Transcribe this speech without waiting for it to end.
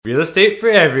Real Estate for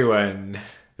Everyone,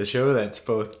 the show that's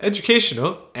both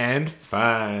educational and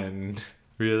fun.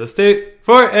 Real Estate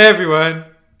for Everyone,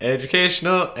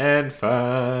 educational and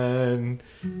fun.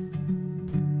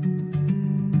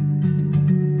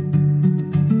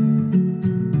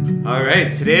 All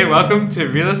right, today welcome to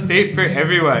Real Estate for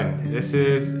Everyone. This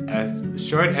is a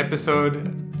short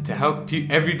episode to help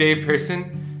everyday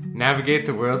person navigate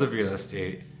the world of real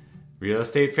estate. Real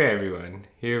Estate for Everyone.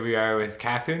 Here we are with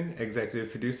Catherine, executive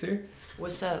producer.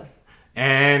 What's up?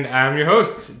 And I'm your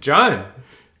host, John.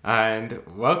 And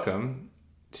welcome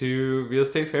to Real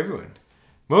Estate for Everyone.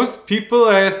 Most people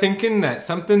are thinking that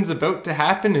something's about to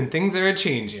happen and things are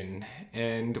changing.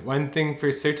 And one thing for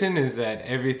certain is that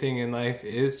everything in life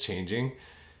is changing.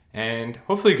 And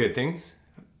hopefully good things,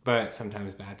 but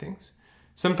sometimes bad things.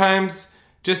 Sometimes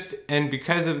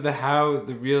because of how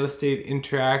the real estate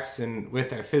interacts and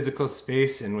with our physical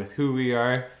space and with who we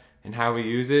are and how we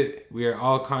use it, we are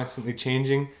all constantly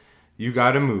changing. You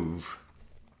gotta move.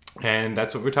 And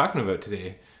that's what we're talking about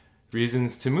today.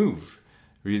 Reasons to move.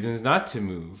 Reasons not to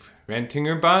move. Renting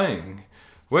or buying.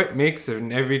 What makes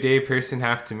an everyday person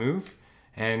have to move?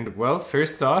 And well,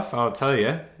 first off, I'll tell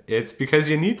you, it's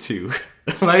because you need to.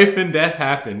 Life and death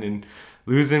happen, and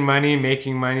losing money,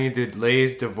 making money,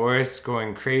 delays, divorce,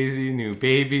 going crazy, new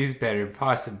babies, better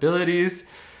possibilities,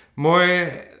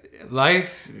 more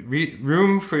life,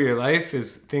 room for your life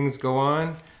as things go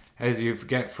on, as you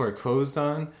get foreclosed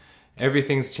on.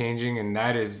 Everything's changing, and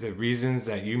that is the reasons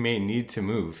that you may need to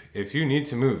move. If you need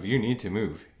to move, you need to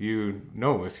move. You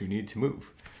know if you need to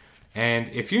move. And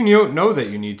if you know that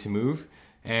you need to move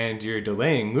and you're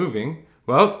delaying moving,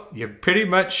 well, you pretty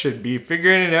much should be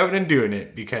figuring it out and doing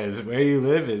it, because where you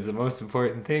live is the most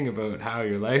important thing about how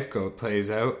your life plays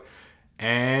out.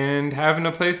 And having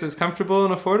a place that's comfortable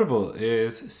and affordable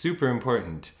is super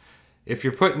important. If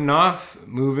you're putting off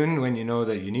moving when you know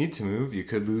that you need to move, you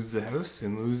could lose the house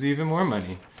and lose even more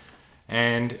money.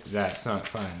 And that's not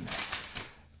fun.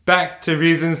 Back to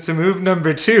reasons to move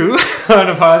number 2, on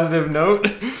a positive note,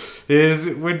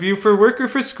 would be for work or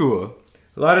for school.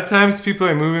 A lot of times people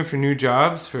are moving for new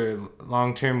jobs, for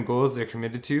long-term goals they're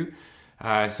committed to.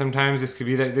 Sometimes this could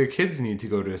be that their kids need to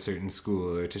go to a certain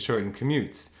school or to shorten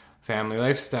commutes, family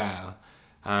lifestyle.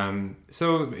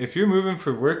 So if you're moving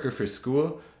for work or for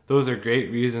school, those are great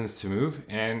reasons to move.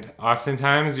 And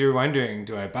oftentimes you're wondering,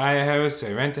 do I buy a house? Do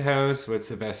I rent a house? What's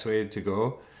the best way to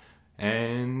go?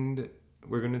 And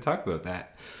we're going to talk about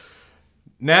that.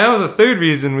 Now, the third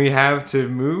reason we have to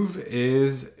move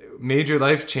is major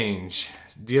life change.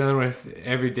 Dealing with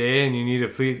every day and you need a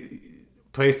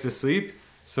place to sleep.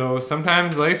 So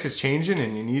sometimes life is changing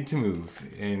and you need to move.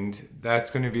 And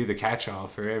that's going to be the catch-all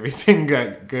for everything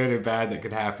good or bad that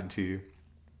could happen to you.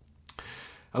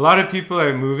 A lot of people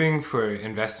are moving for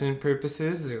investment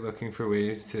purposes. They're looking for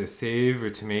ways to save or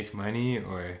to make money,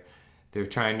 or they're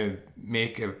trying to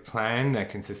make a plan that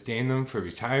can sustain them for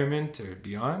retirement or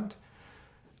beyond.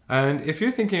 And if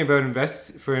you're thinking about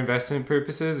investment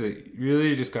purposes, you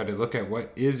really just got to look at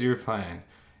what is your plan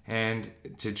and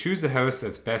to choose the house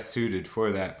that's best suited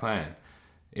for that plan.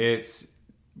 It's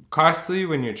costly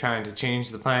when you're trying to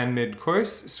change the plan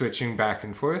mid-course, switching back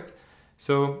and forth.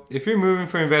 So if you're moving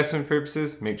for investment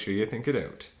purposes, make sure you think it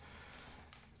out.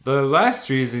 The last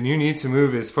reason you need to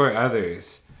move is for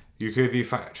others. You could be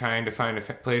trying to find a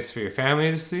place for your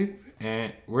family to sleep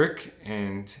and work,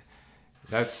 and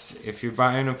that's, if you're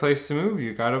buying a place to move,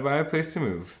 you gotta buy a place to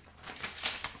move.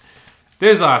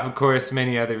 There's, of course,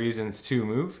 many other reasons to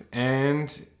move,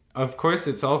 and of course,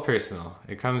 it's all personal.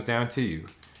 It comes down to you.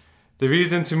 The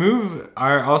reason to move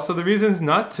are also the reasons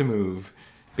not to move.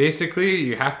 Basically,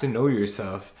 you have to know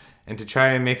yourself and to try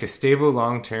and make a stable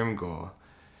long-term goal.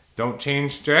 Don't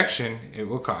change direction, it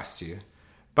will cost you.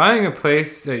 Buying a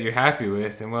place that you're happy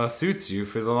with and well suits you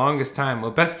for the longest time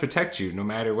will best protect you no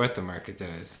matter what the market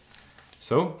does.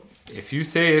 So, if you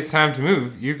say it's time to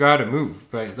move, you gotta move.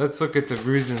 But let's look at the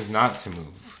reasons not to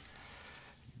move.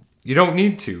 You don't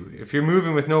need to. If you're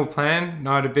moving with no plan,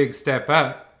 not a big step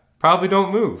up, probably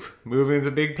don't move. Moving is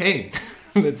a big pain.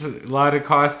 It's a lot of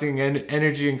costing and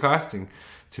energy and costing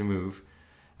to move.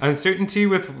 Uncertainty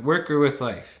with work or with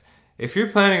life. If you're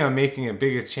planning on making a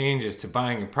bigger changes to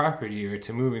buying a property or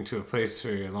to moving to a place for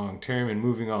your long term and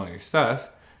moving all your stuff,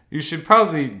 you should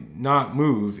probably not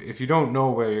move if you don't know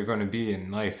where you're going to be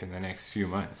in life in the next few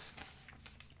months.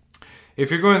 If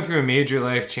you're going through a major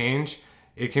life change,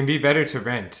 it can be better to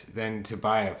rent than to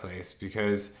buy a place,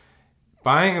 because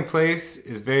buying a place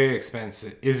is very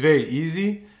expensive, is very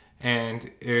easy, and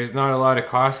there's not a lot of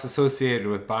costs associated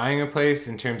with buying a place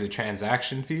in terms of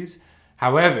transaction fees.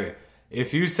 However,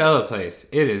 if you sell a place,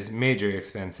 it is major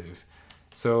expensive.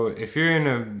 So if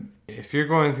you're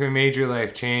going through a major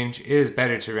life change, it is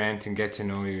better to rent and get to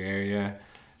know your area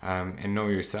and know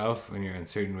yourself when you're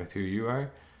uncertain with who you are.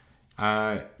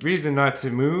 Reason not to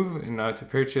move and not to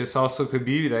purchase also could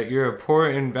be that you're a poor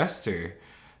investor.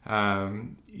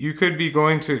 You could be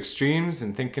going to extremes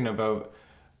and thinking about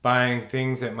buying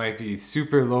things that might be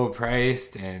super low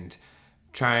priced and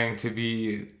trying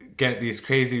to get these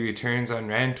crazy returns on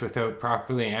rent without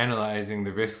properly analyzing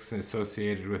the risks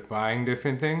associated with buying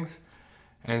different things.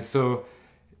 And so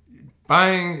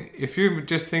if you're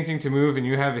just thinking to move and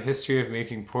you have a history of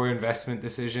making poor investment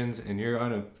decisions and you're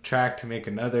on a track to make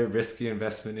another risky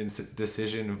investment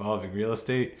decision involving real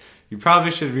estate, you probably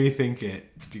should rethink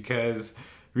it, because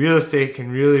real estate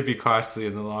can really be costly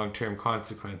in the long-term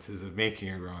consequences of making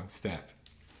a wrong step.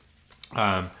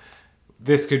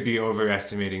 This could be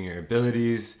overestimating your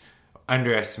abilities,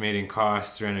 underestimating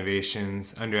costs,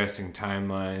 renovations, underestimating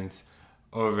timelines,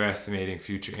 overestimating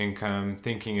future income,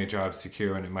 thinking a job's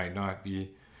secure when it might not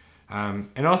be.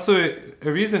 And also,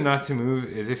 a reason not to move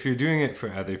is if you're doing it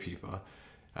for other people.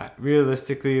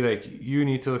 Realistically, you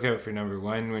need to look out for number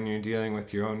one when you're dealing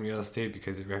with your own real estate,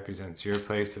 because it represents your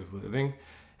place of living.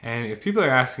 And if people are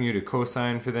asking you to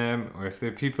co-sign for them, or if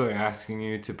the people are asking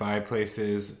you to buy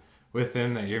places with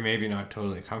them that you're maybe not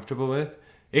totally comfortable with,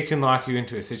 it can lock you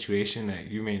into a situation that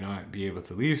you may not be able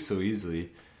to leave so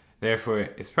easily. Therefore,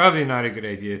 it's probably not a good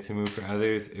idea to move for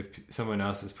others if someone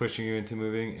else is pushing you into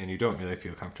moving and you don't really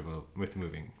feel comfortable with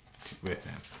moving with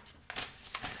them.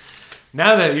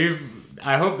 Now that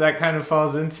I hope that kind of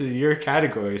falls into your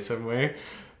category somewhere.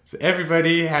 So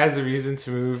everybody has a reason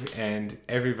to move, and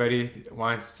everybody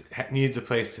needs a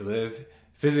place to live.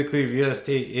 Physically, real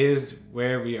estate is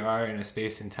where we are in a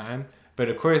space and time. But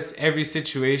of course, every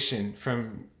situation,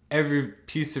 from every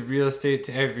piece of real estate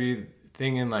to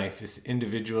everything in life, is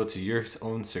individual to your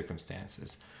own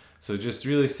circumstances. So just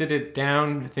really sit it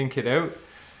down, think it out.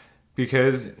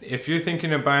 Because if you're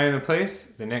thinking of buying a place,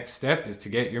 the next step is to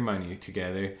get your money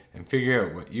together and figure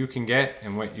out what you can get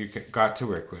and what you got to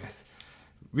work with.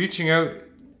 Reaching out,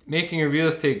 making a real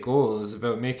estate goal is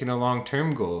about making a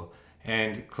long-term goal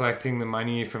and collecting the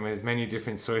money from as many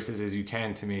different sources as you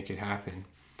can to make it happen.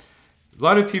 A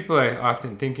lot of people are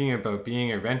often thinking about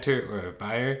being a renter or a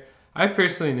buyer. I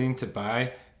personally lean to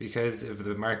buy because of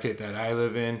the market that I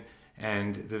live in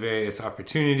and the various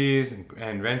opportunities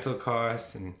and rental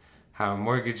costs, and how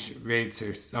mortgage rates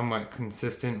are somewhat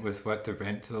consistent with what the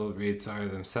rental rates are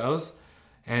themselves.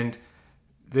 And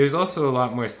there's also a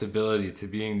lot more stability to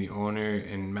being the owner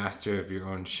and master of your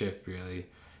own ship, really,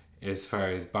 as far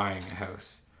as buying a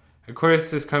house. Of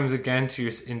course, this comes again to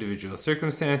your individual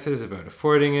circumstances about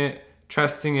affording it,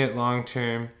 trusting it long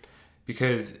term,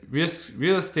 because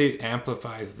real estate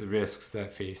amplifies the risks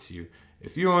that face you.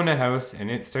 If you own a house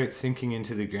and it starts sinking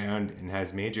into the ground and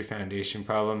has major foundation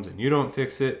problems and you don't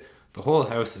fix it, the whole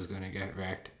house is going to get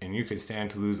wrecked, and you could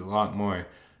stand to lose a lot more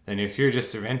than if you're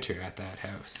just a renter at that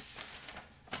house.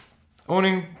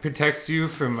 Owning protects you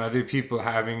from other people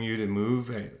having you to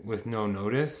move with no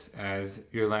notice, as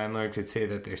your landlord could say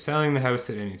that they're selling the house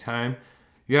at any time.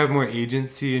 You have more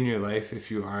agency in your life if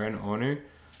you are an owner.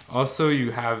 Also,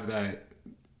 you have that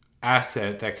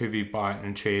asset that could be bought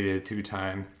and traded through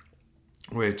time,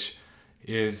 which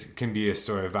can be a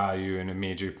store of value and a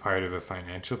major part of a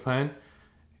financial plan.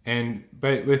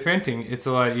 But with renting, it's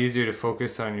a lot easier to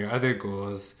focus on your other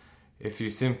goals if you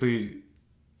simply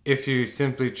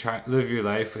live your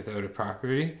life without a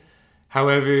property.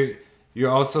 However,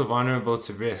 you're also vulnerable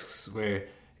to risks where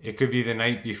it could be the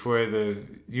night before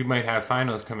you might have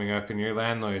finals coming up and your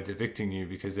landlord's evicting you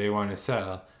because they want to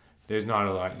sell. There's not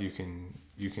a lot you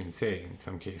can say in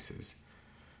some cases.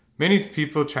 Many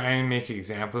people try and make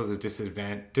examples of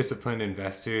disciplined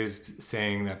investors,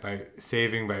 saying that by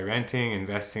saving by renting,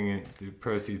 investing in the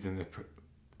proceeds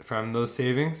from those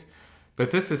savings. But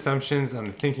this assumption's on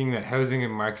the thinking that housing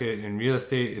and market and real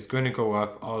estate is going to go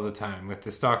up all the time, with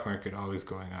the stock market always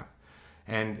going up.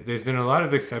 And there's been a lot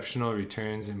of exceptional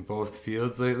returns in both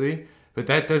fields lately, but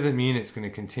that doesn't mean it's going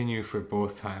to continue for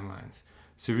both timelines.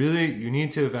 So really, you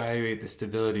need to evaluate the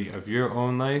stability of your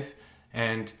own life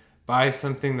and buy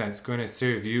something that's going to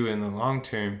serve you in the long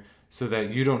term, so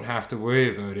that you don't have to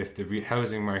worry about if the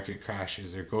housing market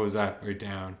crashes or goes up or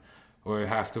down, or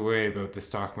have to worry about the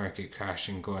stock market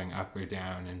crashing, going up or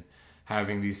down, and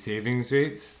having these savings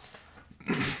rates.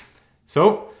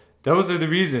 So those are the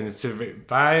reasons to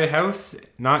buy a house,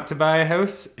 not to buy a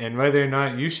house, and whether or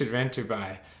not you should rent or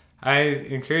buy. I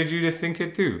encourage you to think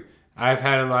it through. I've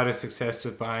had a lot of success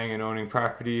with buying and owning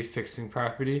property, fixing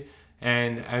property,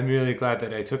 and I'm really glad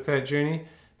that I took that journey.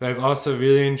 but I've also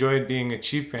really enjoyed being a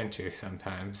cheap renter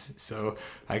sometimes. So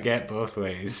I get both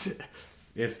ways.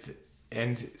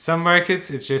 And some markets,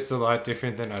 it's just a lot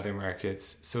different than other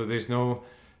markets. So there's no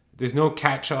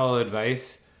catch-all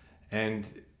advice.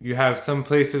 And you have some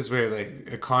places where like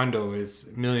a condo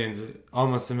is millions,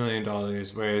 almost $1 million,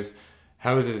 whereas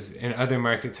houses in other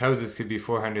markets, houses could be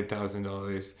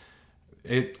 $400,000.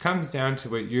 It comes down to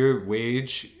what your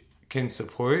wage can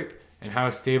support and how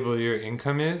stable your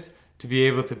income is to be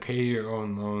able to pay your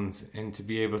own loans and to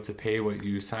be able to pay what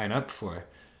you sign up for,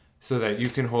 so that you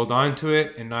can hold on to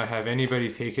it and not have anybody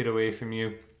take it away from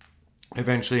you,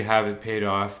 eventually have it paid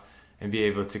off, and be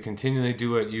able to continually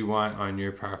do what you want on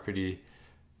your property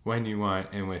when you want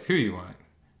and with who you want.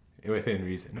 Within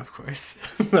reason, of course.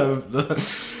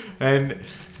 And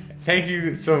thank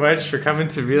you so much for coming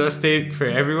to Real Estate for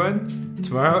Everyone.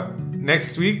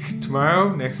 Next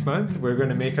month, we're going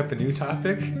to make up a new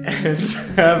topic and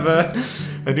have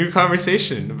a new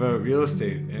conversation about real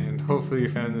estate. And hopefully you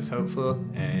found this helpful,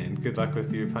 and good luck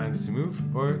with your plans to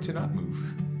move or to not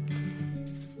move.